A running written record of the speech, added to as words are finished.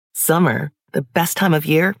Summer, the best time of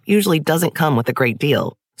year, usually doesn't come with a great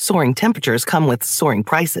deal. Soaring temperatures come with soaring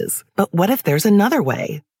prices. But what if there's another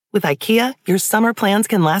way? With IKEA, your summer plans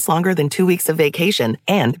can last longer than 2 weeks of vacation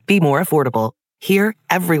and be more affordable. Here,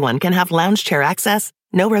 everyone can have lounge chair access,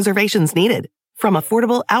 no reservations needed. From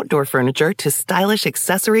affordable outdoor furniture to stylish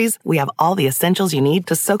accessories, we have all the essentials you need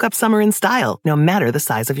to soak up summer in style, no matter the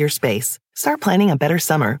size of your space. Start planning a better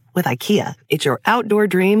summer with IKEA. It's your outdoor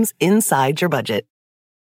dreams inside your budget.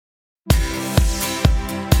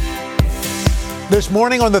 This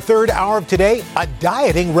morning on the third hour of Today, a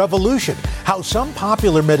dieting revolution. How some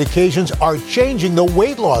popular medications are changing the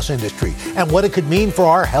weight loss industry and what it could mean for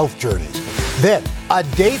our health journeys. Then, a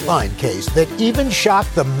Dateline case that even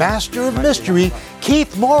shocked the master of mystery,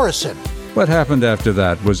 Keith Morrison. What happened after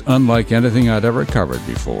that was unlike anything I'd ever covered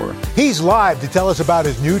before. He's live to tell us about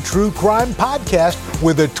his new true crime podcast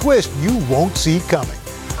with a twist you won't see coming.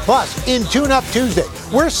 Plus, in Tune Up Tuesday,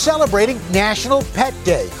 we're celebrating National Pet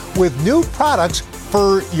Day with new products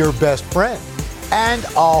for your best friend. And a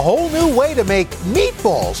whole new way to make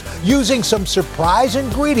meatballs using some surprise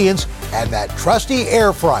ingredients and that trusty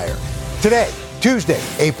air fryer. Today, Tuesday,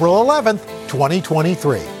 April 11th,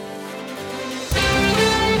 2023.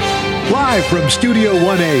 Live from Studio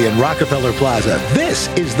 1A in Rockefeller Plaza, this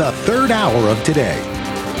is the third hour of Today.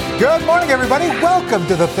 Good morning, everybody. Welcome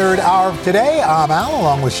to the third hour of Today. I'm Al,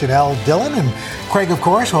 along with Chanel, Dylan, and Craig, of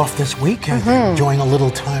course, off this week, enjoying a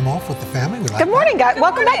little time off with the family. Good morning, guys.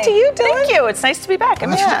 Welcome back to you, Dylan. Thank you. It's nice to be back. I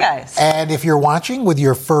missed you guys. And if you're watching with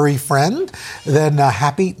your furry friend, then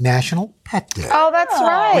happy National Pet Day. Oh, that's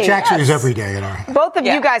right. Which actually is every day in our... Both of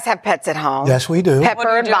you guys have pets at home. Yes, we do. Pepper What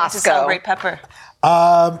are you and doing Bosco. to celebrate Pepper?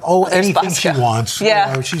 Anything Bosco. she wants.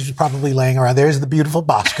 Yeah. You know, she's probably laying around. There's the beautiful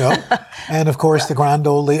Bosco. And, of course, the Grand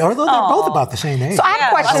Ole, although they're both about the same age. So I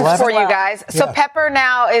have questions for you guys. So Yeah. Pepper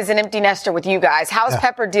now is an empty nester with you guys. How's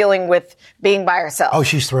Pepper dealing with being by herself? Oh,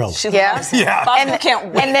 she's thrilled. Yeah? Yeah. Bosco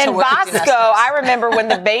can't wait And then to work with Bosco, you. I remember when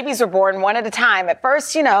the babies were born, one at a time. At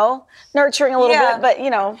first, nurturing a little bit, but,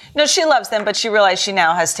 No, she loves them, but she realized she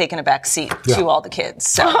now has taken a back seat to all the kids.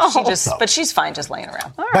 So but she's fine just laying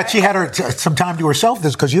around. But she had some time to herself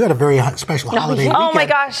this because you had a very special holiday weekend. Oh, my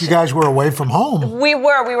gosh. You guys were away from home. We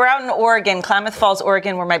were out in Oregon, Klamath Falls,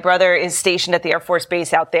 Oregon, where my brother is stationed at the Air Force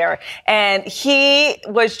Base out there. And he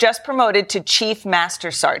was just promoted to Chief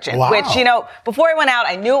Master Sergeant, which, before I went out,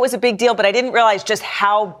 I knew it was a big deal, but I didn't realize just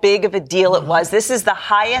how big of a deal it was. This is the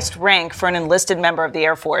highest rank for an enlisted member of the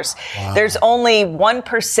Air Force. Wow. There's only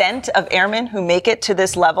 1% of airmen who make it to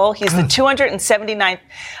this level. He's the 279th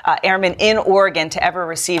airman in Oregon to ever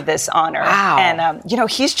receive this honor. Wow. And,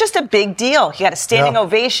 he's just a big deal. He got a standing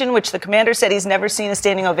ovation, which the commander said he's never seen a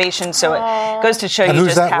standing ovation. So it goes to show you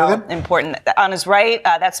just how important. On his right,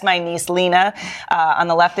 that's my niece, Lena. On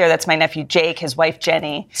the left there, that's my nephew, Jake, his wife,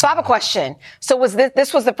 Jenny. So I have a question. So was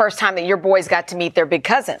this was the first time that your boys got to meet their big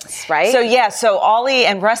cousins, right? So Ollie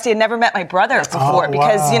and Rusty had never met my brother before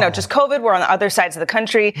because, just COVID, we're on the other sides of the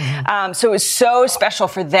country. So it was so special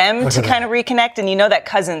for them to kind of reconnect. And that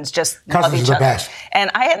cousins just love each other. Best. And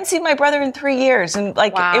I hadn't seen my brother in 3 years. And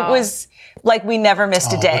it was like we never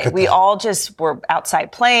missed a day. We all just were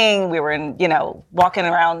outside playing. We were in, walking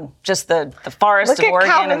around just the forest of Oregon.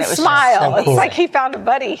 Calvin and it was smile. So cool. It's like he found a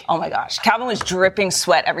buddy. Oh my gosh. Calvin was dripping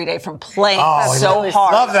sweat every day from playing hard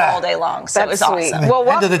all day long. So it was sweet. awesome. Well,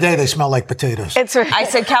 end of the day, they smell like potatoes. I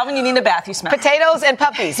said, Calvin, you need a bath. You smell potatoes and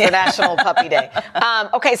puppies for National Puppy Day.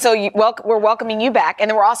 Okay, so we're welcoming you back, and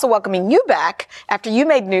then we're also welcoming you back after you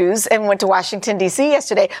made news and went to Washington, D.C.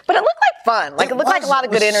 yesterday. But it looked like fun. It looked like a lot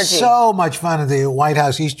of good energy. So much fun at the White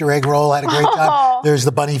House Easter egg roll. Had a great time. There's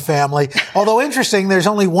the bunny family. Although interesting, there's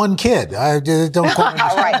only one kid. I don't quite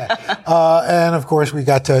understand that. And of course, we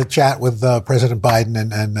got to chat with President Biden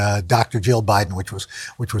and Dr. Jill Biden, which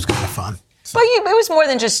was kind of fun. Well, it was more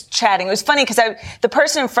than just chatting. It was funny because the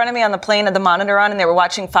person in front of me on the plane had the monitor on and they were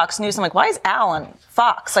watching Fox News. I'm like, why is Al on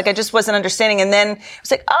Fox? I just wasn't understanding. And then it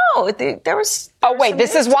was like, there was wait,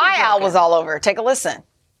 this is why Al was all over. Take a listen.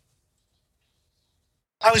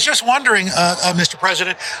 I was just wondering, Mr.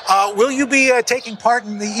 President, will you be taking part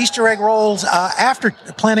in the Easter egg rolls after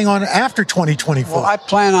 2024? Well, I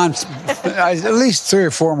plan on at least 3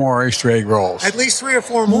 or 4 more Easter egg rolls. At least 3 or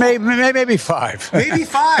 4 more? Maybe 5. Maybe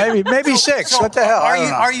 5? maybe 6. What the hell?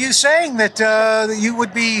 Are you saying that you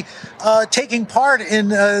would be taking part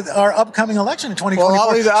in our upcoming election in 2024?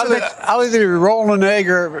 Well, I'll either be rolling an egg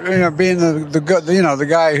or being the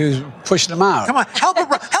guy who's pushing them out. Come on, help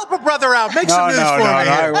a brother out. Make some news for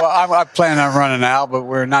me. I plan on running Al, but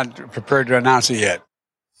we're not prepared to announce it yet.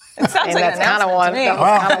 It sounds like that's kind of one.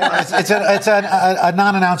 It's a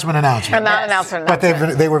non-announcement announcement. A non-announcement But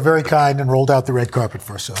they were very kind and rolled out the red carpet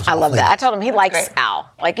for us. So I love that. I told him he likes Al.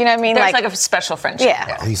 Like, you know what I mean? There's like a special friendship.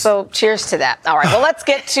 Yeah. So cheers to that. All right. Well, let's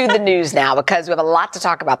get to the news now because we have a lot to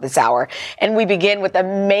talk about this hour. And we begin with a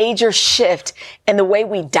major shift in the way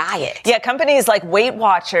we diet. Yeah, companies like Weight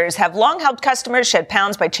Watchers have long helped customers shed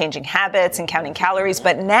pounds by changing habits and counting calories.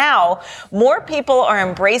 But now more people are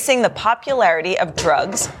embracing the popularity of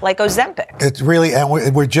drugs like Ozempic. It's really, and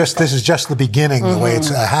this is just the beginning, the way it's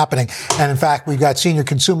happening. And in fact, we've got senior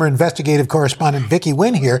consumer investigative correspondent Vicky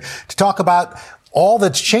Nguyen here to talk about all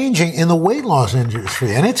that's changing in the weight loss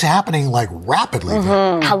industry, and it's happening like rapidly.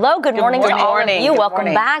 Hello, good morning to all of you.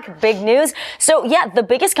 Welcome back. Big news. So yeah, the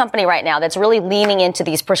biggest company right now that's really leaning into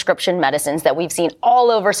these prescription medicines that we've seen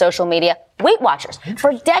all over social media, Weight Watchers.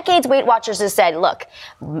 For decades, Weight Watchers has said, look,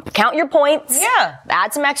 count your points,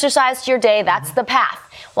 add some exercise to your day, that's the path.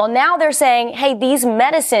 Well, now they're saying, hey, these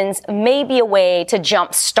medicines may be a way to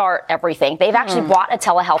jumpstart everything. They've actually bought a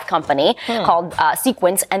telehealth company called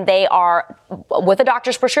Sequence, and they are, with a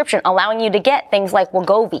doctor's prescription, allowing you to get things like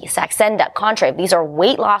Wegovy, Saxenda, Contrave. These are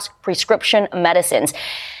weight loss prescription medicines.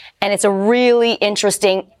 And it's a really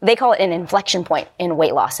interesting, they call it an inflection point in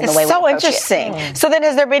weight loss in the way we approach it. It's so interesting. So then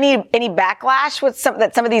has there been any backlash with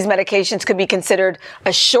that some of these medications could be considered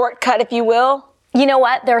a shortcut, if you will? You know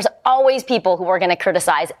what? There's always people who are going to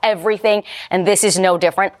criticize everything, and this is no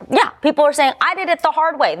different. Yeah, people are saying, I did it the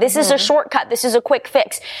hard way. This is a shortcut. This is a quick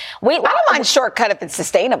fix. I don't mind shortcut if it's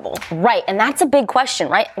sustainable. Right, and that's a big question,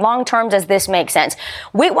 right? Long term, does this make sense?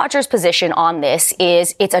 Weight Watchers' position on this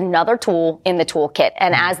is it's another tool in the toolkit.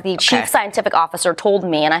 And as the chief scientific officer told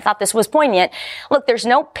me, and I thought this was poignant, look, there's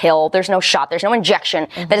no pill, there's no shot, there's no injection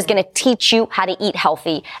that is going to teach you how to eat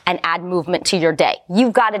healthy and add movement to your day.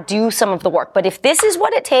 You've got to do some of the work. But if this is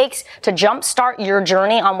what it takes to jumpstart your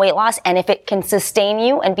journey on weight loss, and if it can sustain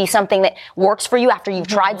you and be something that works for you after you've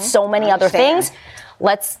tried so many other things,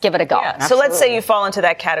 let's give it a go. Yeah. So let's say you fall into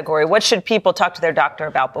that category. What should people talk to their doctor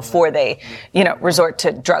about before they, resort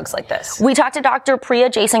to drugs like this? We talked to Dr. Priya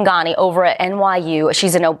Jasangani over at NYU.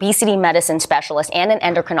 She's an obesity medicine specialist and an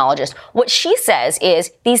endocrinologist. What she says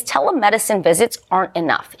is these telemedicine visits aren't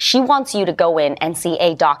enough. She wants you to go in and see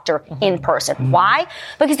a doctor in person. Why?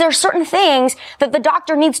 Because there are certain things that the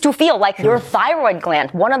doctor needs to feel, like your thyroid gland.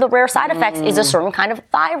 One of the rare side effects is a certain kind of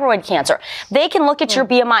thyroid cancer. They can look at your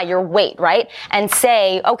BMI, your weight, right, and say,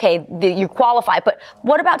 okay, you qualify, but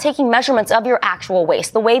what about taking measurements of your actual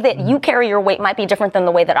waist? The way that you carry your weight might be different than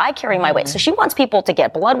the way that I carry my weight. So she wants people to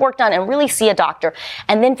get blood work done and really see a doctor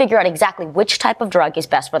and then figure out exactly which type of drug is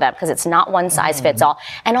best for them, because it's not one size fits all.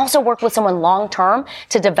 And also work with someone long term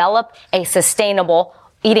to develop a sustainable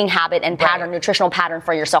eating habit and pattern, nutritional pattern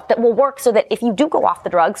for yourself that will work so that if you do go off the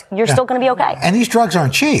drugs, you're still going to be okay. And these drugs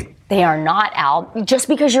aren't cheap. They are not, Al. Just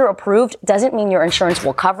because you're approved doesn't mean your insurance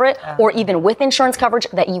will cover it, or even with insurance coverage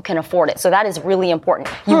that you can afford it. So that is really important.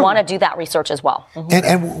 You want to do that research as well.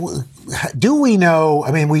 And do we know,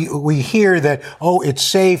 I mean, we hear that, it's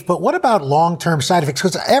safe, but what about long-term side effects?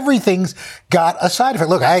 Because everything's got a side effect.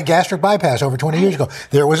 Look, I had gastric bypass over 20 years ago.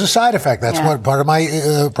 There was a side effect. That's what part of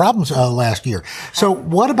my problems last year. So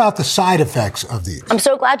what about the side effects of these? I'm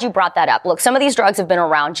so glad you brought that up. Look, some of these drugs have been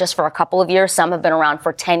around just for a couple of years. Some have been around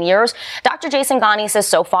for 10 years. Dr. Jasangani says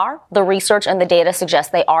so far, the research and the data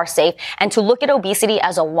suggest they are safe, and to look at obesity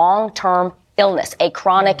as a long-term illness, a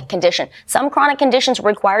chronic condition. Some chronic conditions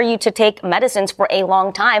require you to take medicines for a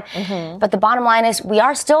long time. But the bottom line is we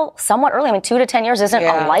are still somewhat early. I mean, 2 to 10 years isn't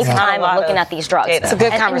a lifetime of looking at these drugs. It's a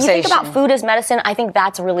good conversation. And you think about food as medicine, I think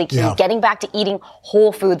that's really key. Getting back to eating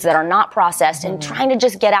whole foods that are not processed and trying to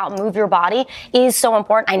just get out and move your body is so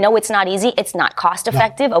important. I know it's not easy. It's not cost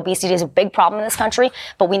effective. Obesity is a big problem in this country,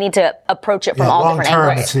 but we need to approach it from all different angles.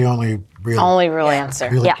 Long term, it's the only real answer.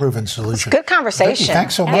 Really proven solution. Good conversation. Vicky,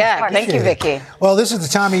 thanks so much. Yeah, thank you, Vicky. Well, this is the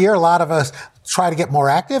time of year a lot of us try to get more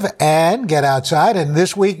active and get outside. And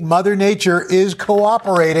this week, Mother Nature is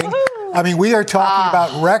cooperating. Woo-hoo. I mean, we are talking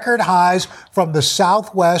about record highs from the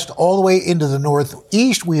Southwest all the way into the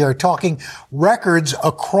Northeast. We are talking records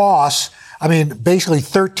across, basically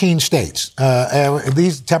 13 states.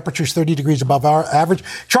 These temperatures 30 degrees above our average.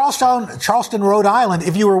 Charleston, Rhode Island,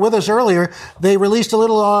 if you were with us earlier, they released a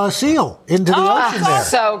little seal into the ocean there.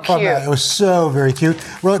 So cute. It was so very cute.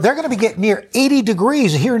 Well, they're going to be getting near 80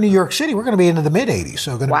 degrees here in New York City. We're going to be into the mid-80s.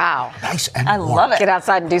 So going to be nice and warm. I love it. Get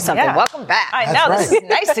outside and do something. Yeah. Welcome back. I know. This is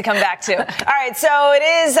nice to come back to. All right. So it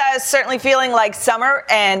is certainly feeling feeling like summer,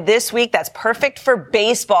 and this week that's perfect for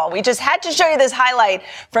baseball. We just had to show you this highlight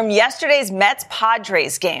from yesterday's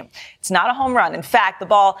Mets-Padres game. It's not a home run. In fact, the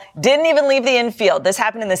ball didn't even leave the infield. This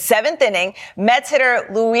happened in the 7th inning. Mets hitter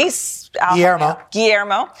Luis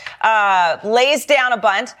Guillermo lays down a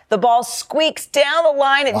bunt. The ball squeaks down the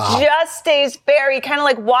line. It just stays fair. He kind of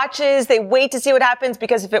like watches. They wait to see what happens,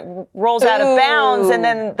 because if it rolls out of bounds and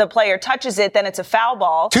then the player touches it, then it's a foul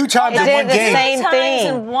ball. 2 times in one game. Same thing.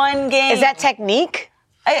 In one game. Is that technique?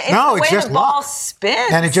 No, it's just the ball luck.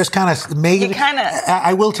 Spins. And it just kind of made it.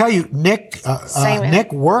 I will tell you, Nick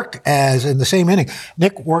worked in the same inning.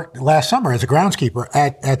 Nick worked last summer as a groundskeeper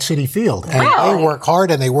at Citi Field. And they work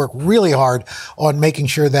hard, and they work really hard on making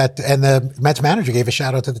sure that, and the Mets manager gave a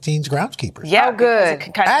shout out to the team's groundskeepers. Yeah, good.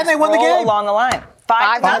 And they won the game. Along the line.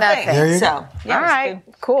 5-0. There you go. Yeah, all right,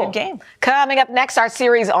 cool. Good game. Coming up next, our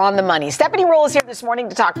series On the Money. Stephanie Ruhle is here this morning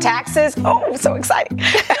to talk taxes. Oh, so exciting.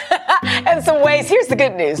 And some ways, here's the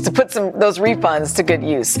good news, to put those refunds to good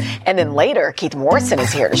use. And then later, Keith Morrison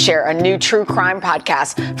is here to share a new true crime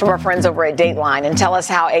podcast from our friends over at Dateline and tell us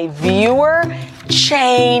how a viewer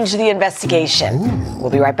changed the investigation. Ooh.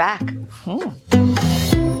 We'll be right back.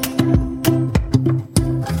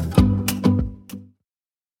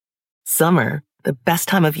 Summer, the best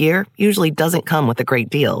time of year, usually doesn't come with a great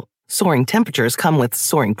deal. Soaring temperatures come with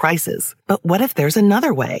soaring prices. But what if there's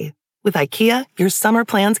another way? With IKEA, your summer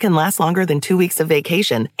plans can last longer than 2 weeks of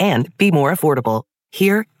vacation and be more affordable.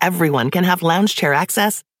 Here, everyone can have lounge chair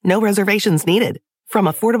access, no reservations needed. From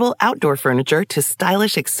affordable outdoor furniture to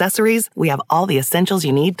stylish accessories, we have all the essentials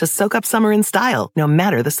you need to soak up summer in style, no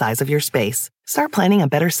matter the size of your space. Start planning a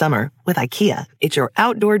better summer with IKEA. It's your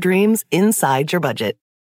outdoor dreams inside your budget.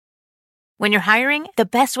 When you're hiring, the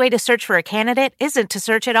best way to search for a candidate isn't to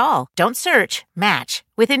search at all. Don't search, match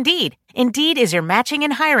with Indeed. Indeed is your matching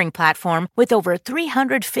and hiring platform with over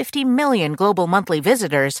 350 million global monthly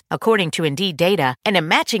visitors, according to Indeed data, and a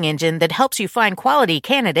matching engine that helps you find quality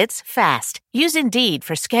candidates fast. Use Indeed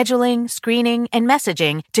for scheduling, screening, and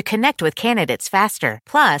messaging to connect with candidates faster.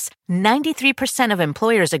 Plus, 93% of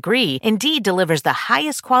employers agree Indeed delivers the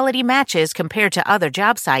highest quality matches compared to other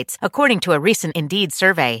job sites, according to a recent Indeed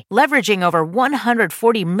survey. Leveraging over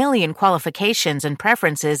 140 million qualifications and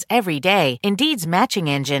preferences every day, Indeed's matching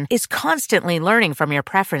engine is constantly learning from your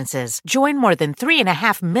preferences. Join more than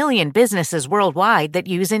 3.5 million businesses worldwide that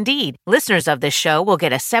use Indeed. Listeners of this show will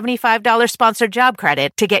get a $75 sponsored job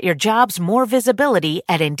credit to get your jobs more visibility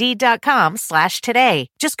at Indeed.com/today.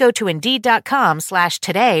 Just go to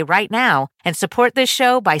Indeed.com/today right now and support this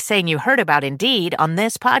show by saying you heard about Indeed on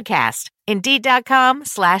this podcast.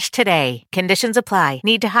 Indeed.com/today. Conditions apply.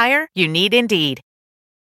 Need to hire? You need Indeed.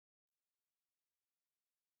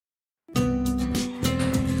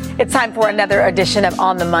 It's time for another edition of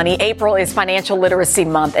On the Money. April is Financial Literacy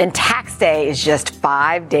Month, and Tax Day is just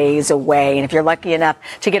 5 days away. And if you're lucky enough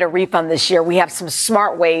to get a refund this year, we have some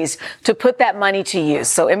smart ways to put that money to use.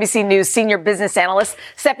 So NBC News senior business analyst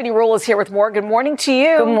Stephanie Ruhle is here with more. Good morning to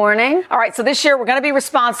you. Good morning. All right, so this year we're going to be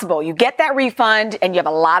responsible. You get that refund and you have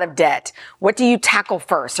a lot of debt. What do you tackle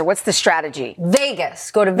first, or what's the strategy?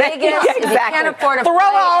 Vegas. Go to Vegas. Yeah, exactly. If you can't afford to throw it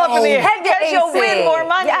all up in the air. Head to AC. You'll win more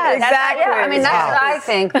money. Yeah, exactly. I mean, that's what I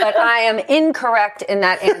think, but I am incorrect in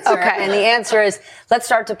that answer. Okay. And the answer is, let's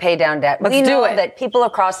start to pay down debt. Let's we know do it. that people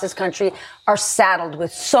across this country are saddled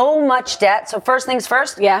with so much debt. So first things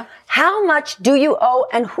first. Yeah. How much do you owe,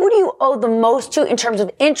 and who do you owe the most to in terms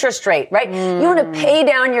of interest rate, right? You want to pay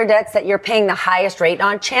down your debts that you're paying the highest rate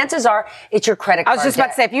on. Chances are it's your credit card. I was just about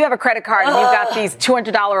to say, if you have a credit card and you've got these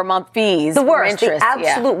 $200 a month fees, the worst, interest, the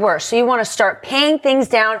absolute worst. So you want to start paying things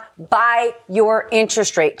down by your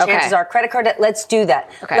interest rate. Chances are credit card debt. Let's do that.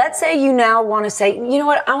 Okay. Let's say you now want to say, you know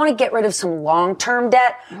what? I want to get rid of some long-term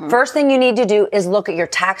debt. First thing you need to do is look at your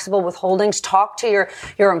taxable withholdings. Talk to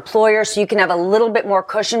your employer so you can have a little bit more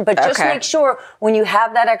cushion, but just make sure when you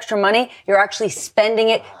have that extra money, you're actually spending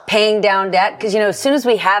it, paying down debt. Because, as soon as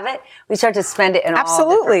we have it, we start to spend it in all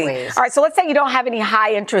different ways. All right, so let's say you don't have any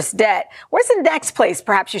high interest debt. Where's the next place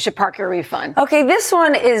perhaps you should park your refund? Okay, this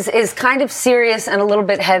one is kind of serious and a little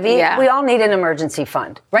bit heavy. Yeah. We all need an emergency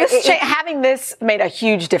fund, right? Having this made a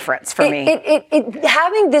huge difference for me.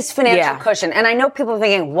 Having this financial cushion, and I know people are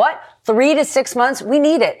thinking, what? 3 to 6 months, we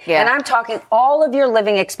need it. Yeah. And I'm talking all of your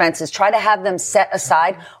living expenses. Try to have them set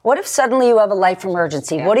aside. What if suddenly you have a life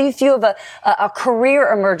emergency? Yeah. What if you have a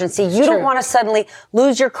career emergency? You don't want to suddenly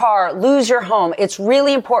lose your car, lose your home. It's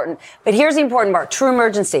really important. But here's the important part, true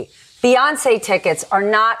emergency. Beyonce tickets are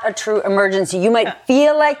not a true emergency. You might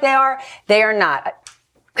feel like they are not.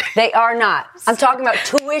 They are not. I'm talking about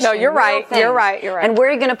tuition. No, you're right. You're right. And where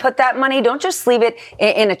are you going to put that money? Don't just leave it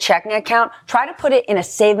in a checking account. Try to put it in a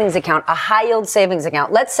savings account, a high yield savings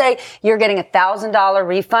account. Let's say you're getting $1,000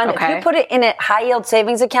 refund. Okay. If you put it in a high yield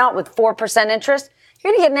savings account with 4% interest,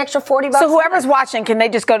 you're going to get an extra $40. So whoever's watching, can they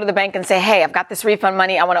just go to the bank and say, hey, I've got this refund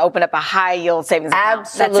money. I want to open up a high yield savings account.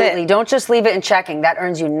 Absolutely. Don't just leave it in checking. That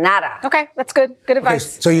earns you nada. Okay, that's good. Good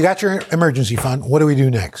advice. Okay, so you got your emergency fund. What do we do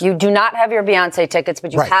next? You do not have your Beyonce tickets,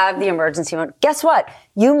 but you have the emergency fund. Guess what?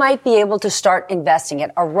 You might be able to start investing it.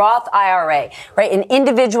 A Roth IRA, right? An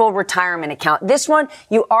individual retirement account. This one,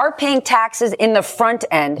 you are paying taxes in the front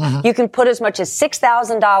end. Mm-hmm. You can put as much as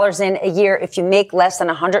 $6,000 in a year if you make less than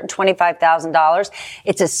 $125,000.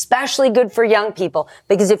 It's especially good for young people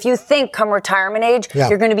because if you think come retirement age,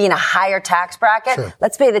 you're going to be in a higher tax bracket. Sure.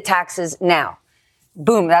 Let's pay the taxes now.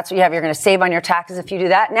 Boom. That's what you have. You're going to save on your taxes if you do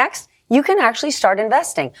that. Next, you can actually start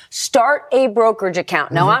investing. Start a brokerage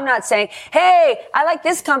account. Now, I'm not saying, hey, I like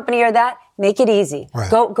this company or that. Make it easy. Right.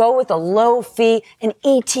 Go with a low fee, an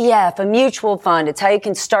ETF, a mutual fund. It's how you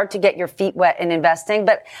can start to get your feet wet in investing.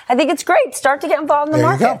 But I think it's great. Start to get involved in the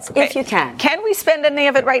markets if you can. Can we spend any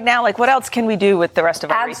of it right now? Like, what else can we do with the rest of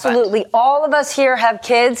our Absolutely. refund? All of us here have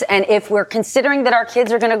kids. And if we're considering that our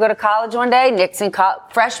kids are going to go to college one day, Nick's in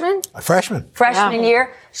freshman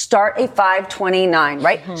year, start a 529,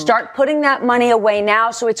 right? Mm-hmm. Start putting that money away now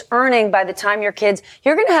so it's earning by the time you're going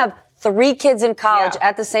to have 3 kids in college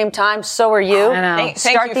at the same time. So are you.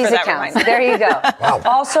 Start these accounts. There you go. Wow.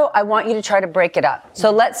 Also, I want you to try to break it up. So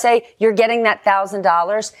let's say you're getting that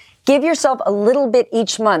 $1,000. Give yourself a little bit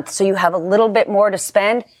each month so you have a little bit more to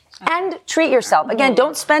spend and treat yourself. Again,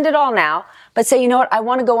 don't spend it all now, but say, you know what? I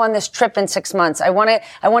want to go on this trip in 6 months. I want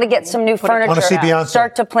to get some new furniture. Want to see Beyonce.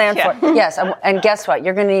 Start to plan for it. Yes. And guess what?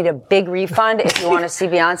 You're going to need a big refund if you want to see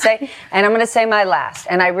Beyonce. And I'm going to say my last.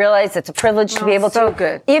 And I realize it's a privilege to be able to.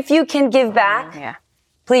 Good. If you can give back.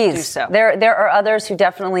 Please. Do so. There are others who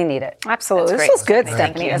definitely need it. Absolutely. This was good,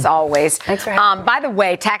 Stephanie, as always. Thanks for having me. By the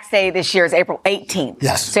way, tax day this year is April 18th.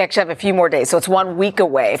 Yes. So you actually have a few more days. So it's 1 week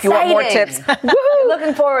away. If you want more tips,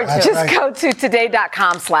 looking forward to it. Just go to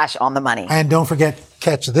today.com/onthemoney. And don't forget,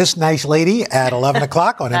 catch this nice lady at 11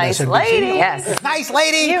 o'clock on nice MSNBC. Lady. Yes. Nice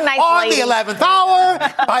lady You nice on lady. the 11th hour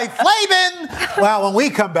by Flavin. Well, when we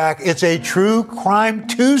come back, it's a True Crime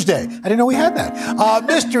Tuesday. I didn't know we had that. A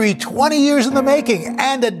mystery 20 years in the making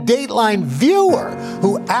and a Dateline viewer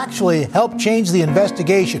who actually helped change the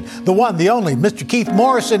investigation. The one, the only, Mr. Keith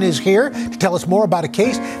Morrison is here to tell us more about a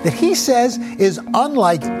case that he says is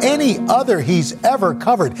unlike any other he's ever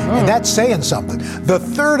covered. And that's saying something. The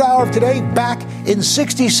third hour of today, back in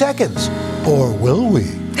 60 seconds. Or will we?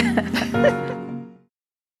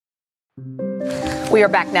 We are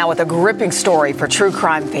back now with a gripping story for true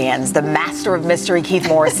crime fans. The master of mystery, Keith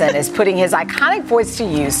Morrison, is putting his iconic voice to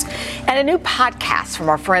use and a new podcast from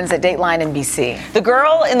our friends at Dateline NBC. The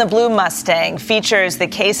Girl in the Blue Mustang features the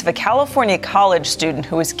case of a California college student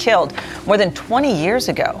who was killed more than 20 years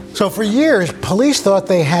ago. So for years, police thought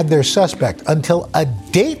they had their suspect until a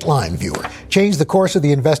Dateline viewer changed the course of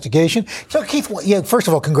the investigation. So Keith, first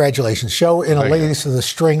of all, congratulations. Show in a latest of the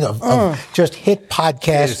string of just hit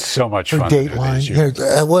podcasts. It's so much for fun. Dateline.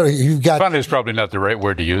 What you got? Fun is probably not the right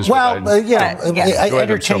word to use. Well,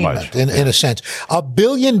 entertainment so in a sense. 1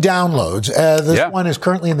 billion downloads. This one is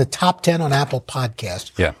currently in the top 10 on Apple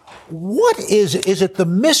Podcasts. Yeah. What is it? Is it the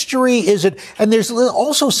mystery? Is it? And there's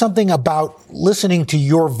also something about listening to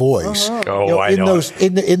your voice.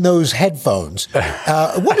 In those headphones.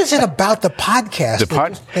 What is it about the podcast?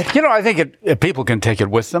 I think people can take it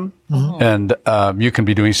with them, and you can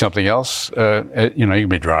be doing something else. You can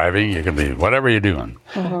be driving, you can be whatever you're doing,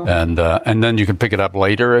 and then you can pick it up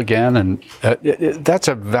later again, and that's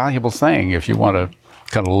a valuable thing if you want to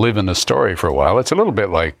kind of live in the story for a while. It's a little bit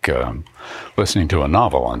like listening to a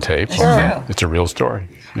novel on tape. Sure. It's a real story.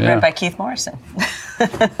 Read by Keith Morrison.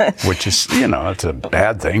 Which is, it's a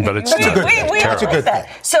bad thing, but it's not it's a good thing.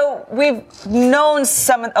 So we've known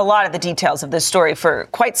a lot of the details of this story for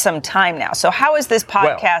quite some time now. So how is this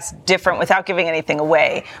podcast different without giving anything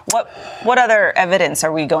away? What other evidence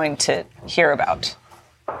are we going to hear about?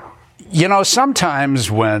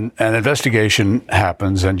 Sometimes when an investigation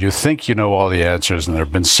happens and you think you know all the answers, and there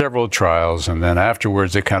have been several trials, and then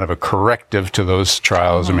afterwards they're kind of a corrective to those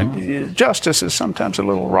trials. I mean, justice is sometimes a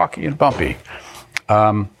little rocky and bumpy.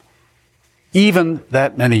 Even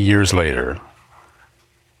that many years later,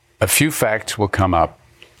 a few facts will come up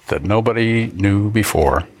that nobody knew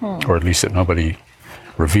before, or at least that nobody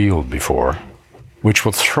revealed before, which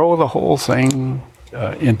will throw the whole thing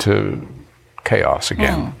into chaos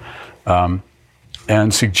again.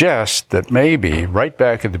 and suggest that maybe right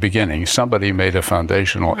back at the beginning, somebody made a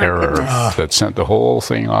foundational error that sent the whole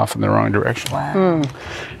thing off in the wrong direction. Wow.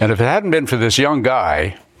 And if it hadn't been for this young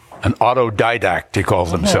guy, an autodidact, he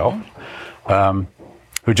calls himself,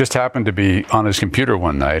 who just happened to be on his computer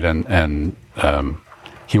one night, and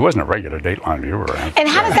he wasn't a regular Dateline viewer. And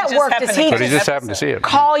how does that work? Does he just happened to see it?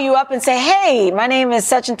 Call you up and say, "Hey, my name is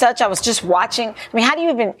such and such. I was just watching." I mean, how do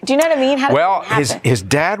you even? Do you know what I mean? How does that happen? His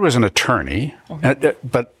dad was an attorney,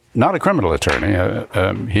 but not a criminal attorney.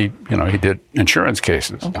 He did insurance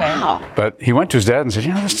cases. Wow. But he went to his dad and said,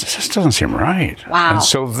 this doesn't seem right. Wow. And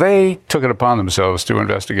so they took it upon themselves to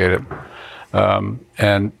investigate it.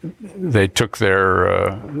 And they took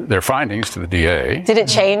their findings to the DA. Did it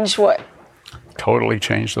change what? Totally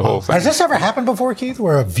changed the whole thing. Has this ever happened before, Keith,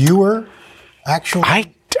 where a viewer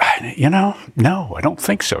actually... No, I don't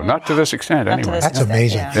think so. Not to this extent, anyway. That's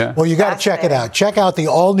amazing. Yeah. Well, you got to check it out. Check out the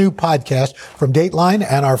all-new podcast from Dateline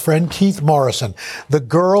and our friend Keith Morrison, The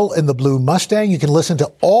Girl in the Blue Mustang. You can listen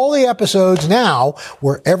to all the episodes now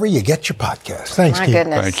wherever you get your podcasts. Thanks, Keith. My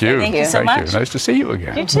goodness. Thank you. Thank you so much. Nice to see you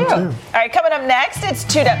again. You too. All right, coming up next, it's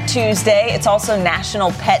Tuned Up Tuesday. It's also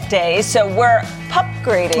National Pet Day, so we're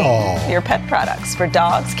upgrading your pet products for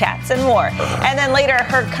dogs, cats, and more. And then later,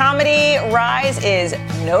 her comedy rise is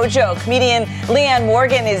no joke. Comedian Leanne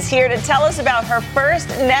Morgan is here to tell us about her first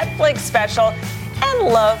Netflix special and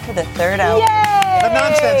love for the third hour. Yay! The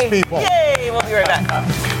nonsense people. Yay! We'll be right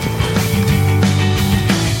back.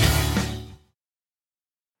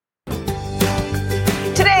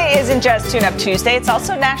 Today isn't just Tune Up Tuesday, it's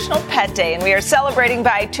also National Pet Day, and we are celebrating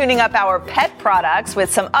by tuning up our pet products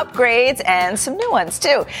with some upgrades and some new ones,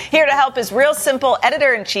 too. Here to help is Real Simple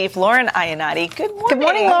Editor-in-Chief Lauren Iannotti. Good morning. Good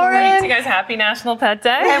morning, Lauren. You guys happy National Pet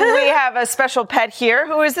Day? And we have a special pet here.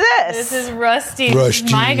 Who is this? This is Rusty. This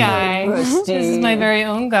is my guy. Rusty. This is my very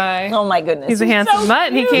own guy. Oh, my goodness. He's a handsome mutt,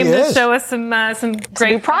 and he came to show us some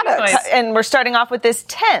great new products. toys. And we're starting off with this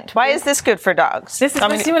tent. Why is this good for dogs? This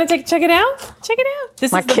is, you want to check it out? Check it out.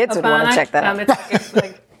 This My is the kids would want to check that out. It's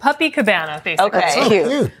like puppy cabana, basically. Okay. That's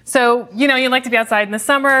cute. So, you like to be outside in the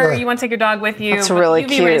summer. You want to take your dog with you. That's really UV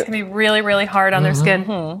cute. rays can be really, really hard on their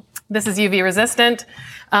skin. This is UV resistant.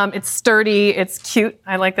 It's sturdy. It's cute.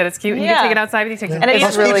 I like that it's cute. And you can take it outside with you. And it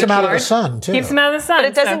Plus keeps them out of the sun, too. Keeps them out of the sun. But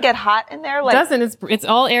it doesn't get hot in there? It doesn't. It's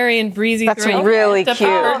all airy and breezy. That's through. really The cute.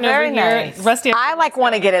 curtain Very over here. nice. Rusty. I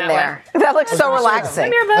want to get in there. That looks so relaxing.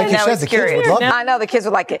 Come here, bud. Like you said, the kids would love it. I know the kids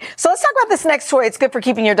would like it. So let's talk about this next toy. It's good for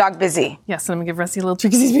keeping your dog busy. Yes, I'm going to give Rusty a little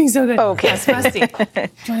treat because he's being so good. Okay. Yes, Rusty. Do you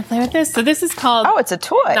want to play with this? So this is called... Oh, it's a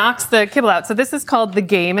toy. Knocks the kibble out. So this is called The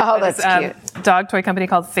Game. It's that's cute. Dog toy company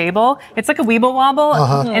called Fable. It's like a Weeble Wobble,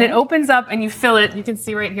 and it opens up and you fill it. You can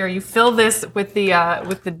see right here. You fill this with the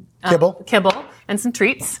kibble and some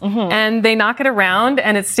treats, and they knock it around,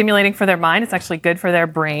 and it's stimulating for their mind. It's actually good for their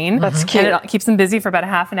brain. That's cute. And it keeps them busy for about a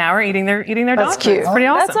half an hour eating their dog. That's cute. It's pretty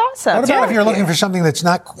awesome. That's awesome. What about if you're looking for something that's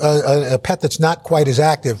not a pet that's not quite as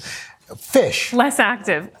active? Fish. Less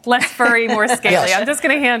active, less furry, more scaly. Yes. I'm just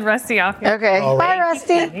going to hand Rusty off here. Okay. All Bye, right.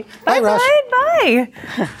 Rusty. Bye, Russ.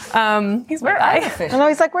 Bye. He's where I I know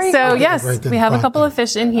he's like, where are you So going? yes, Right, we have a fine. couple of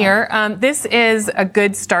fish in here. This is a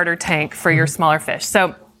good starter tank for your smaller fish. So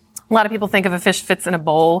a lot of people think if a fish fits in a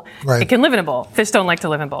bowl, Right. it can live in a bowl. Fish don't like to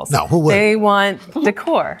live in bowls. No, who would? They want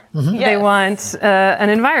decor. They want an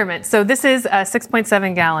environment. So this is a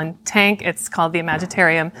 6.7-gallon tank. It's called the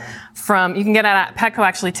Imagitarium. You can get it at Petco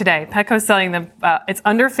actually today. Petco's selling them. It's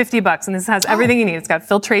under $50, and this has everything you need. It's got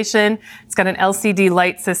filtration. It's got an LCD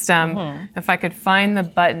light system. If I could find the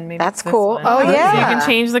button, maybe That's it's this cool. one. Oh, So yeah. you can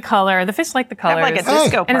change the color. The fish like the colors. Like a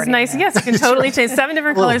disco party. And it's nice. Yes, you can totally change 7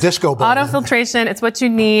 different Little colors. disco ball. Auto filtration. It's what you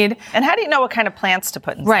need. And how do you know what kind of plants to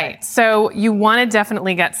put inside? Right. So you want to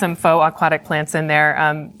definitely get some faux aquatic plants in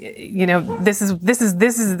there. This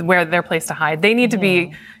is where they're placed to hide. They need to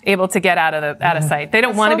be able to get out of sight. They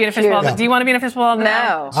don't want to be in a fish bowl. Yeah. Do you want to be in a fish bowl?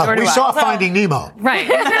 No. Nor do We I. saw Finding Nemo. Right,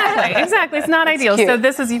 exactly. It's not ideal. cute. So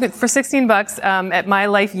this is for $16 at My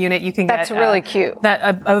Life unit. You can That's get really cute.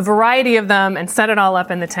 a variety of them and set it all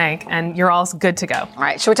up in the tank, and you're all good to go. All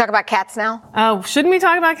right. Should we talk about cats now? Oh, shouldn't we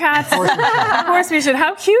talk about cats? Of course we should.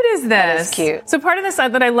 How cute is this? That is cute. So part of this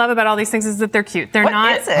that I love about all these things is that they're cute. They're What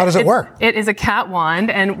not. is it? How does it work? It is a cat wand,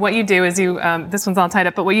 and what you do is this one's all tied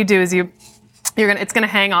up. But what you do is it's gonna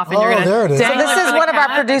hang off, and you're gonna. there it is. So dangle this it is for the one of our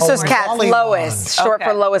cat. producers' Oh, cats, Wally Lois, wand. short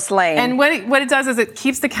for Lois Lane. And what it does is it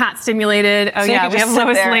keeps the cat stimulated. Oh you yeah, can we just have sit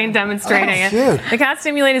Lois there. Lane demonstrating Oh, it. cute. The cat's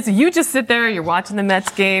stimulated, so you just sit there, you're watching the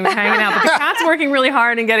Mets game, hanging out, but the cat's working really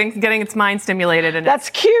hard and getting its mind stimulated, and That's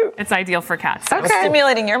cute. it's ideal for cats. Okay.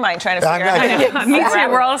 Stimulating your mind, trying to figure out how to I get Me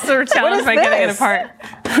too. We're all sort of challenged by getting it this? apart.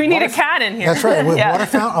 We need a cat in here. That's right. Water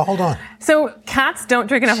fountain. Oh, hold on. So cats don't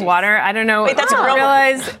drink enough water. I don't know. Wait, that's a real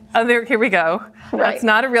realize. Oh, here we go. Right. That's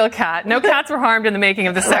not a real cat. No cats were harmed in the making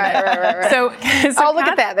of the segment. Right. So look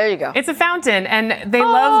at that. There you go. It's a fountain, and they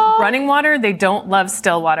love running water. They don't love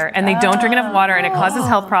still water, and they don't drink enough water, and it causes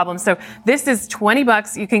health problems. So this is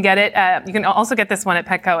 $20. You can get it. You can also get this one at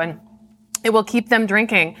Petco, and it will keep them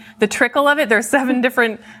drinking. The trickle of it, there's 7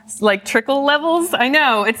 different trickle levels. I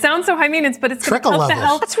know it sounds so high maintenance, but it's going to help the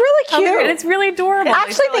health. It's really cute, and it's really adorable. I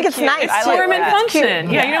actually think it's nice. It's form and function.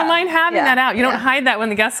 Yeah, you don't mind having that out. You don't hide that when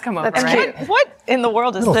the guests come over. That's right? cute. What in the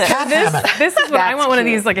world is this? This is what I want. One of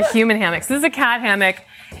these, like a human hammock. So this is a cat hammock,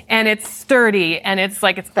 and it's sturdy, and it's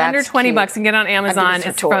under $20. You can get it on Amazon.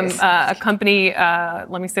 It's from a company.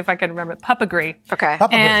 Let me see if I can remember. Pupagree. Okay.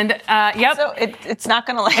 And yep. So it's not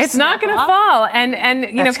going to last. It's not going to fall. And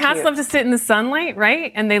you know, cats love to sit in the sunlight,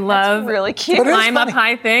 right? And they love really cute. to climb up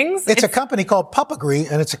high things. It's a company called Pupagree,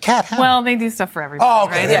 and it's a cat hammock. Well, they do stuff for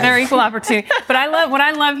everybody, right? Yeah. They're equal opportunity. But what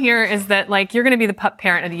I love here is that you're going to be the pup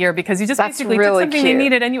parent of the year because you just basically took something they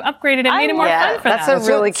needed and you upgraded it, made it more fun for them. That's a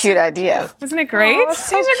really cute idea. Isn't it great?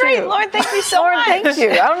 Those are great, Lauren. Thank you so much. Thank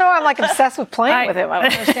you. I don't know. I'm obsessed with playing with him. I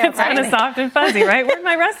don't understand. It's kind of soft and fuzzy, right? Where'd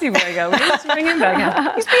my Rusty boy go? We need to bring him back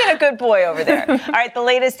out. He's being a good boy over there. All right, the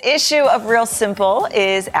latest issue of Real Simple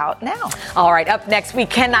is out now. All right, up next, we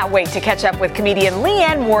cannot wait to catch up with comedian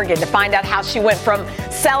Leanne Morgan to find out how she went from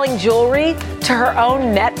selling jewelry to her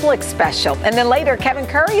own Netflix special. And then later, Kevin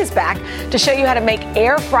Curry is back to show you how to make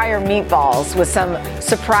air fryer meatballs with some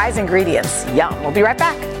surprise ingredients. Yum. We'll be right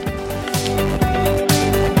back.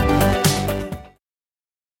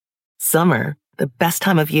 Summer, the best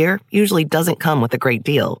time of year, usually doesn't come with a great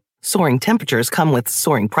deal. Soaring temperatures come with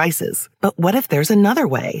soaring prices. But what if there's another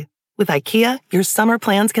way? With IKEA, your summer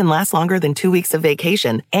plans can last longer than 2 weeks of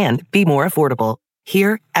vacation and be more affordable.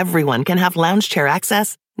 Here, everyone can have lounge chair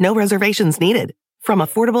access, no reservations needed. From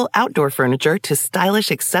affordable outdoor furniture to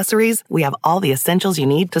stylish accessories, we have all the essentials you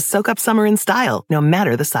need to soak up summer in style, no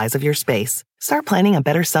matter the size of your space. Start planning a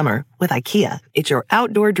better summer with IKEA. It's your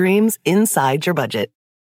outdoor dreams inside your budget.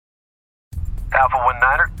 Alpha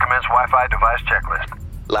 19er, commence Wi-Fi device checklist.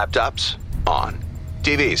 Laptops, on.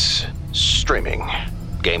 TVs, streaming.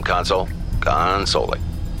 Game console, consoling.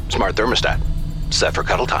 Smart thermostat, set for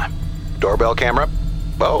cuddle time. Doorbell camera,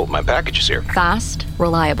 oh, my package is here. Fast,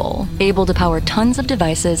 reliable, able to power tons of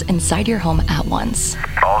devices inside your home at once.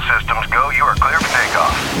 All systems go, you are clear for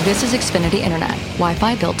takeoff. This is Xfinity Internet,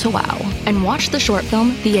 Wi-Fi built to wow. And watch the short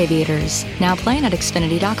film, The Aviators, now playing at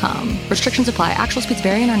Xfinity.com. Restrictions apply, actual speeds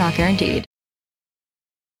vary and are not guaranteed.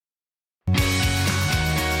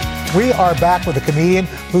 We are back with a comedian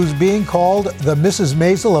who's being called the Mrs.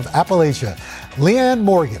 Maisel of Appalachia. Leanne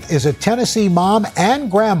Morgan is a Tennessee mom and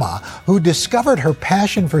grandma who discovered her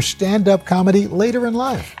passion for stand-up comedy later in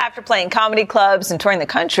life. After playing comedy clubs and touring the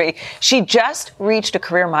country, she just reached a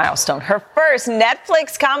career milestone. Her first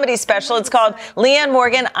Netflix comedy special. It's called Leanne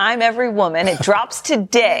Morgan, I'm Every Woman. It drops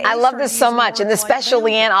today. I love this so much. In this special,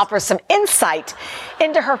 Leanne offers some insight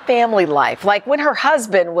into her family life, like when her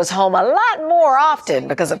husband was home a lot more often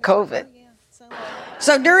because of COVID.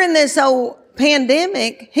 So during this old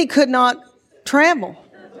pandemic, he could not travel.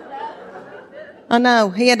 I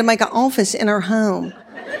know. He had to make an office in our home.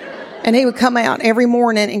 And he would come out every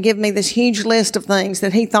morning and give me this huge list of things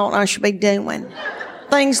that he thought I should be doing.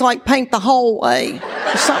 Things like paint the hallway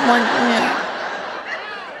or something like that.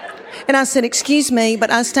 And I said, excuse me,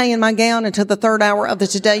 but I stay in my gown until the 3rd hour of the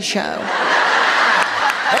Today Show.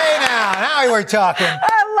 Hey now we're talking. I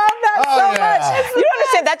love that so much. You don't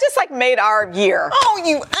understand. That just made our year. Oh,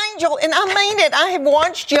 you angel. And I mean it. I have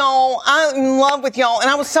watched y'all. I'm in love with y'all. And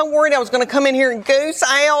I was so worried I was going to come in here and goose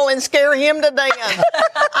Al and scare him to death.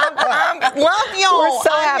 I love y'all. We're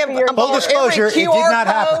so happy you're full disclosure, it did not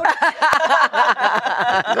happen.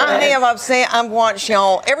 I've watched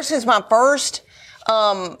y'all ever since my first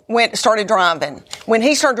started driving. When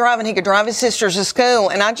he started driving, he could drive his sisters to school,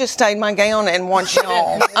 and I just stayed in my gown and watched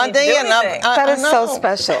y'all. I did. That is so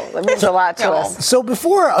special. It means a lot to us. So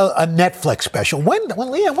before a Netflix special,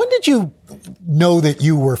 Leanne, when did you know that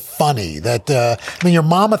you were funny? That your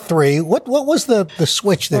mom of 3. What was the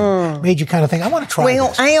switch that made you kind of think, I want to try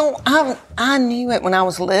this? Well, I knew it when I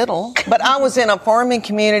was little, but I was in a farming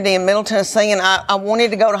community in Middle Tennessee, and I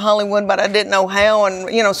wanted to go to Hollywood, but I didn't know how,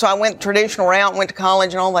 and so I went the traditional route, went to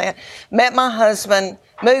college and all that. Met my husband,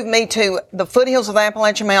 moved me to the foothills of the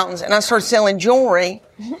Appalachian Mountains, and I started selling jewelry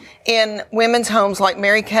in women's homes like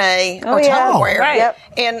Mary Kay or Tupperware. Right. Yep.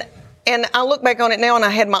 And And I look back on it now, and I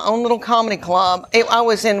had my own little comedy club. I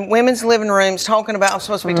was in women's living rooms talking about, I was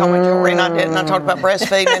supposed to be talking about jewelry, and I didn't. I talked about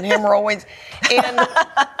breastfeeding and hemorrhoids. And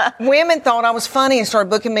women thought I was funny and started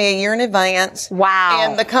booking me a year in advance. Wow.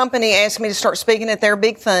 And the company asked me to start speaking at their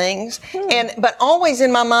big things. But always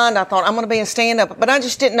in my mind, I thought, I'm going to be a stand-up. But I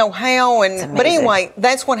just didn't know how. But anyway,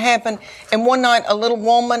 that's what happened. And one night, a little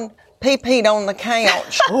woman pee-peed on the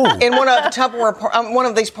couch in one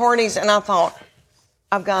of these parties, and I thought,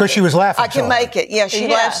 I've got it. Because she was laughing. I can make it. Yeah, she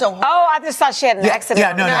laughed so hard. Oh, I just thought she had an accident.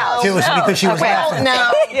 Yeah, no. It was because she was laughing.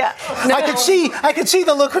 No. I could see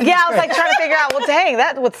the look on your I was face. like trying to figure out, well, dang,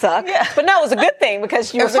 that would suck. Yeah. But no, it was a good thing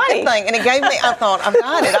because you were funny. It was a good thing, and it gave me, I thought, I've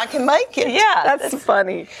got it. I can make it. Yeah. That's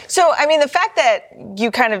funny. So, I mean, the fact that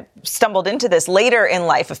you kind of stumbled into this later in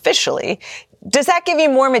life officially, does that give you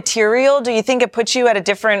more material? Do you think it puts you at a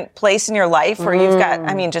different place in your life where you've got,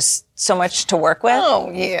 just so much to work with?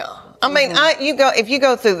 Oh, yeah. I mean, if you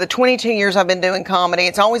go through the 22 years I've been doing comedy,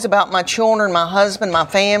 it's always about my children, my husband, my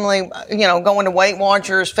family, going to Weight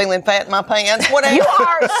Watchers, feeling fat in my pants, whatever. You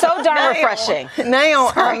are so darn refreshing.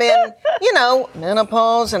 Now I'm in,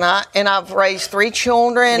 menopause, and I've raised 3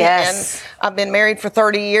 children. Yes. And I've been married for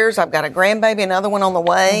 30 years. I've got a grandbaby, another one on the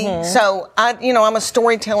way. Mm-hmm. So I'm a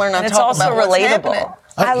storyteller, and I it's talk also about what's relatable.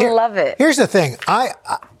 happening. I love it. Here's the thing.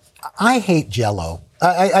 I hate Jell-O.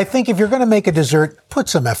 I think if you're going to make a dessert, put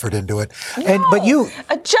some effort into it. A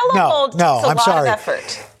Jell-O mold takes a lot of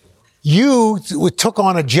effort. You took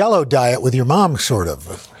on a Jell-O diet with your mom, sort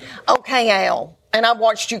of. Okay, Al. And I've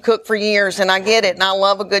watched you cook for years, and I get it, and I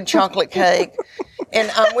love a good chocolate cake. And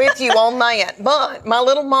I'm with you on that. But my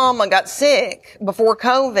little mama got sick before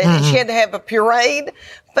COVID, and she had to have a pureed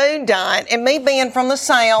food diet. And me being from the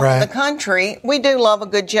South, the country, we do love a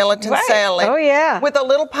good gelatin salad. Oh, yeah. With a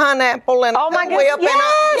little pineapple and a whip.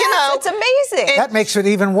 Yes, it's amazing. That makes it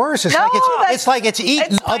even worse. It's like it's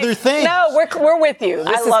eating other things. No, we're with you.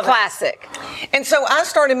 This is classic. And so I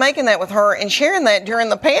started making that with her and sharing that during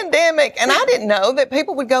the pandemic. And I didn't know that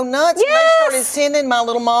people would go nuts. Yes. And they started sending my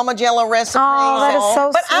little mama Jell-O recipes. Oh, that is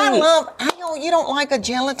so but sweet. I love, you don't like a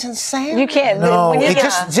gelatin salad? You can't. No,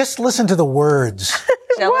 just listen to the words.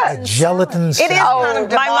 A gelatin salad. It is kind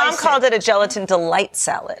of my mom called it a gelatin delight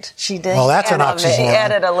salad. She did. Well, that's an oxymoron. She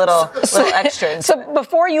added a little extra. So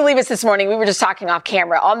before you leave us this morning, we were just talking off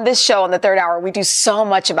camera. On this show, on the third hour, we do so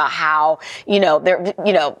much about how,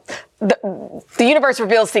 the universe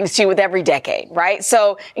reveals things to you with every decade, right?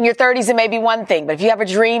 So in your 30s, it may be one thing, but if you have a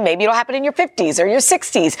dream, maybe it'll happen in your 50s or your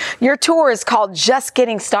 60s. Your tour is called Just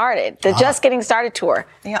Getting Started, the Just Getting Started tour.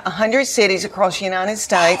 Yeah, 100 cities across the United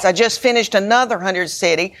States. I just finished another 100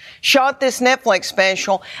 city, shot this Netflix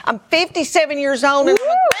special. I'm 57 years old and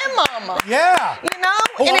I'm a grandmama. Yeah.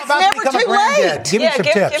 And it's never too late. Give me some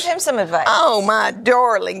tips. Give him some advice. Oh, my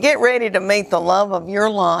darling, get ready to meet the love of your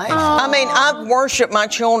life. I mean, I've worshiped my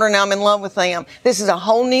children. I'm in love with them. This is a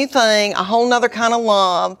whole new thing, a whole nother kind of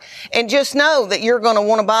love. And just know that you're going to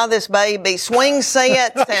want to buy this baby swing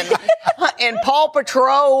sets and Paw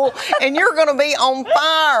Patrol, and you're going to be on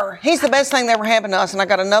fire. He's the best thing that ever happened to us, and I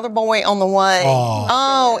got another boy on the way.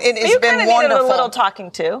 It has been wonderful. A little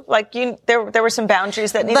talking to. Like there were some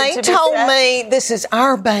boundaries that needed to be set. They told me, this is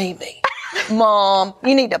our baby. Mom,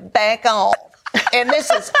 you need to back off. And this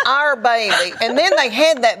is our baby. And then they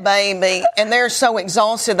had that baby, and they're so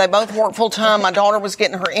exhausted. They both work full time. My daughter was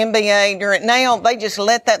getting her MBA now they just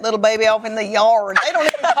let that little baby off in the yard. They don't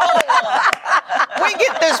even call her. We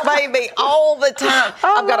get this baby all the time.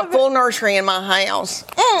 I've got a full nursery in my house.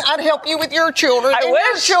 I'd help you with your children and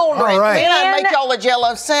your children. All right. Then I'd make y'all a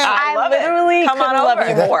Jell-O salad. I literally couldn't love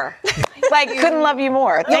you more. Couldn't love you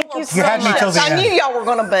more. Thank you so much. I knew y'all were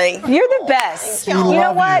going to be. You're the best. You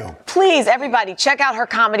know what? Please, everybody, check out her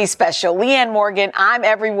comedy special, Leanne Morgan, I'm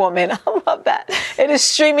Every Woman. I love that. It is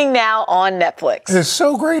streaming now on Netflix. It's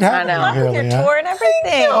so great having you here, your tour and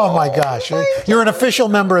everything. Oh, my gosh. You're an official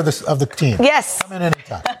member of the team. Yes. Come in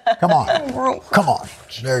anytime. Come on. Come on.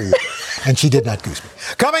 There you go. And she did not goose me.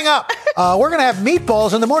 Coming up, we're going to have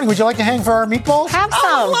meatballs in the morning. Would you like to hang for our meatballs? Have some.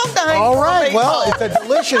 I love to hang All for right. meatballs. Well, it's a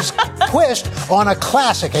delicious twist on a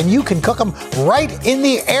classic, and you can cook them right in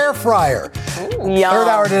the air fryer. Ooh, yum. Third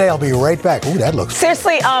hour today. I'll be right back. Ooh, that looks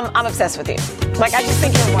Seriously, I'm obsessed with you. I just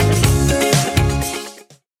think you're wonderful.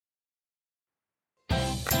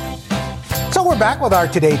 So we're back with our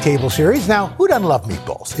Today Table series. Now, who doesn't love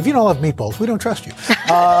meatballs? If you don't love meatballs, we don't trust you.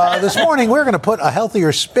 This morning, we're going to put a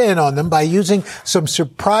healthier spin on them by using some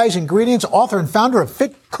surprise ingredients. Author and founder of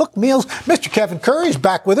Fit Cook Meals, Mr. Kevin Curry is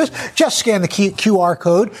back with us. Just scan the QR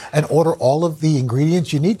code and order all of the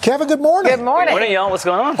ingredients you need. Kevin, good morning. Good morning. Good morning, y'all. What's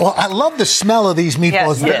going on? Well, I love the smell of these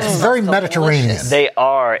meatballs. Yes. Very Mediterranean. They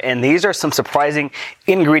are, and these are some surprising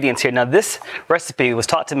ingredients here. Now, this recipe was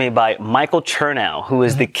taught to me by Michael Chernow, who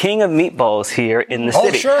is the king of meatballs here in the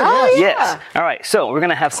city. Sure, yes. All right, so we're going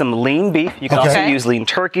to have some lean beef. You can also use lean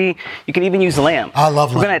turkey. You can even use lamb. I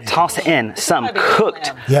love lamb. We're going to toss in some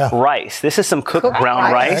cooked rice. This is some cooked brown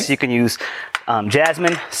rice. You can use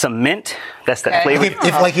jasmine, some mint. That's that flavor.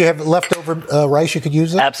 If you have leftover rice, you could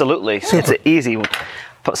use it? Absolutely. Super. It's easy.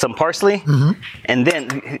 Put some parsley, and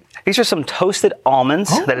then these are some toasted almonds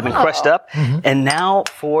that have been crushed up. And now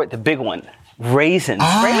for the big one. Raisins.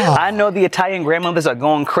 I know the Italian grandmothers are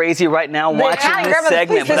going crazy right now watching this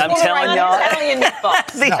segment, but I'm telling y'all,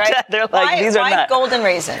 they're like, these are not golden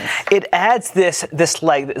raisins. It adds this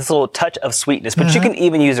little touch of sweetness, but you can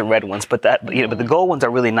even use the red ones. But the gold ones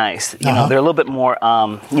are really nice. You know, they're a little bit more,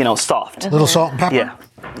 soft. A little salt and pepper.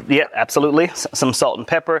 Yeah, absolutely. Some salt and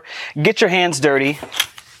pepper. Get your hands dirty.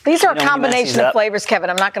 These are a combination of flavors, Kevin.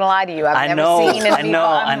 I'm not going to lie to you. I've never seen I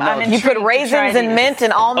know. You put raisins and mint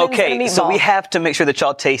and almonds in a meatball. So we have to make sure that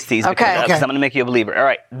y'all taste these because I'm going to make you a believer. All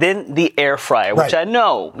right. Then the air fryer, which I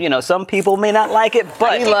know, some people may not like it,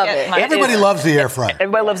 but we love it. Everybody loves the air fryer.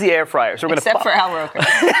 Everybody loves the air fryer. So we're Except for Al Roker.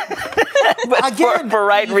 But again, for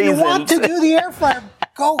right reasons. You want to do the air fryer.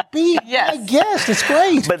 Go be my guest. It's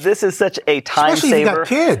great. But this is such a time Especially saver. If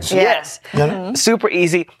you got kids. Yes. Super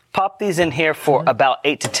easy. Pop these in here for about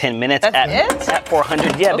 8 to 10 minutes at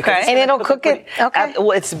 400. Yeah, because and it'll cook it. Okay.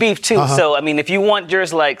 Well, it's beef too. So I mean, if you want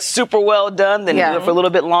yours like super well done, then do it for a little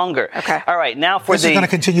bit longer. Okay. All right. Now for this is going to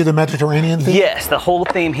continue the Mediterranean theme. Yes, the whole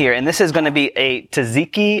theme here, and this is going to be a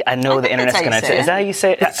tzatziki. I know the internet's going to say. Is that how you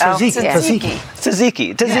say it?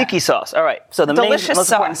 Tzatziki sauce. All right. So the most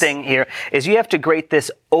important thing here is you have to grate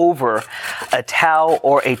this over a towel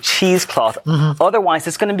or a cheesecloth. Otherwise,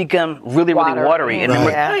 it's going to become really watery. And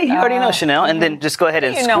then you already know, Chanel. And then just go ahead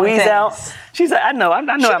and squeeze out. She's like, I know I'm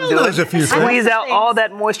doing it. Squeeze out all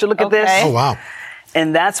that moisture. Look at this. Oh, wow.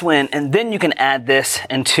 And and then you can add this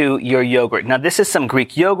into your yogurt. Now, this is some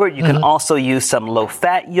Greek yogurt. You can also use some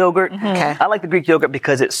low-fat yogurt. I like the Greek yogurt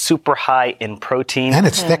because it's super high in protein. And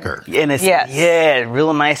it's thicker. And it's,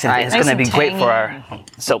 real nice. And it's going to be great for our,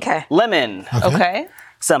 lemon. Okay.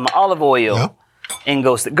 Some olive oil. Yep. In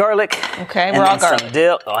goes the garlic. Okay, raw garlic. Some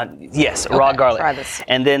dill. Raw garlic. Try this.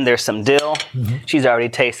 And then there's some dill. She's already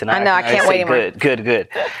tasting. I know, I can't wait anymore. Good.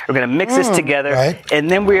 We're going to mix this together.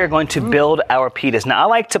 And then we are going to build our pitas. Now, I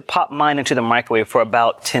like to pop mine into the microwave for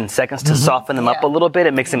about 10 seconds to soften them up a little bit.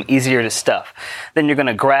 It makes them easier to stuff. Then you're going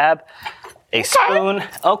to grab a spoon.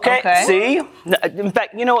 Okay. See? In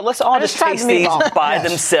fact, you know what? Let's all just taste these by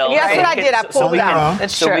themselves. Yeah, that's what I did. I pulled it out.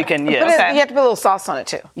 That's true. We can, you have to put a little sauce on it,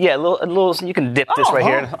 too. Yeah, a little. You can dip this right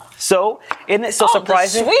here. So, isn't it so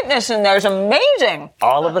surprising? The sweetness in there is amazing.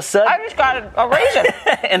 All of a sudden. I just got a raisin.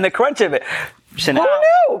 And the crunch of it. Chanel. Who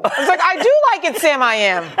knew? I was like, I do like it, Sam, I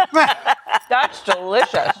am. That's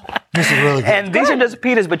delicious. This is really good. And these are just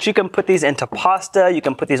pitas, but you can put these into pasta. You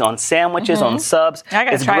can put these on sandwiches, on subs. I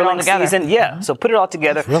got to try it all together. Season. Yeah, so put it all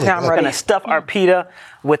together. Really now we're going to stuff our pita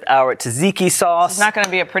with our tzatziki sauce. It's not going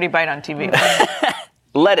to be a pretty bite on TV.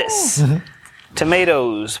 Lettuce,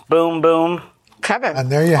 tomatoes, boom. Kevin.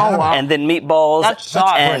 And there you have it. And then meatballs. That's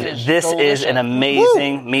and great. this is an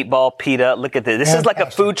amazing meatball pita. Look at this. This is like a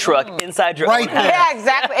food truck inside your own house. Yeah,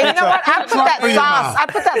 exactly. And you know what? I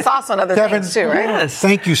put that sauce on other things too, right? Kevin,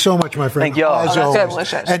 thank you so much, my friend. Thank y'all. As That's always.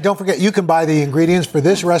 delicious. And don't forget, you can buy the ingredients for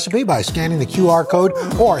this recipe by scanning the QR code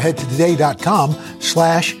or head to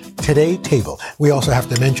today.com/Today Table. We also have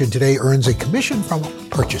to mention Today earns a commission from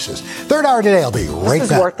purchases. Third hour today, I'll be right back. This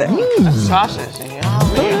is worth it. Sausage.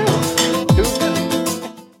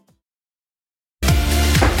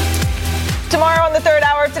 Tomorrow on the third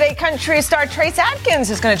hour of Today, country star Trace Adkins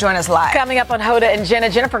is going to join us live. Coming up on Hoda and Jenna,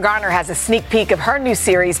 Jennifer Garner has a sneak peek of her new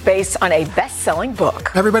series based on a best-selling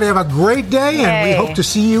book. Everybody have a great day, and we hope to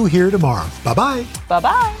see you here tomorrow. Bye-bye.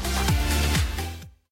 Bye-bye.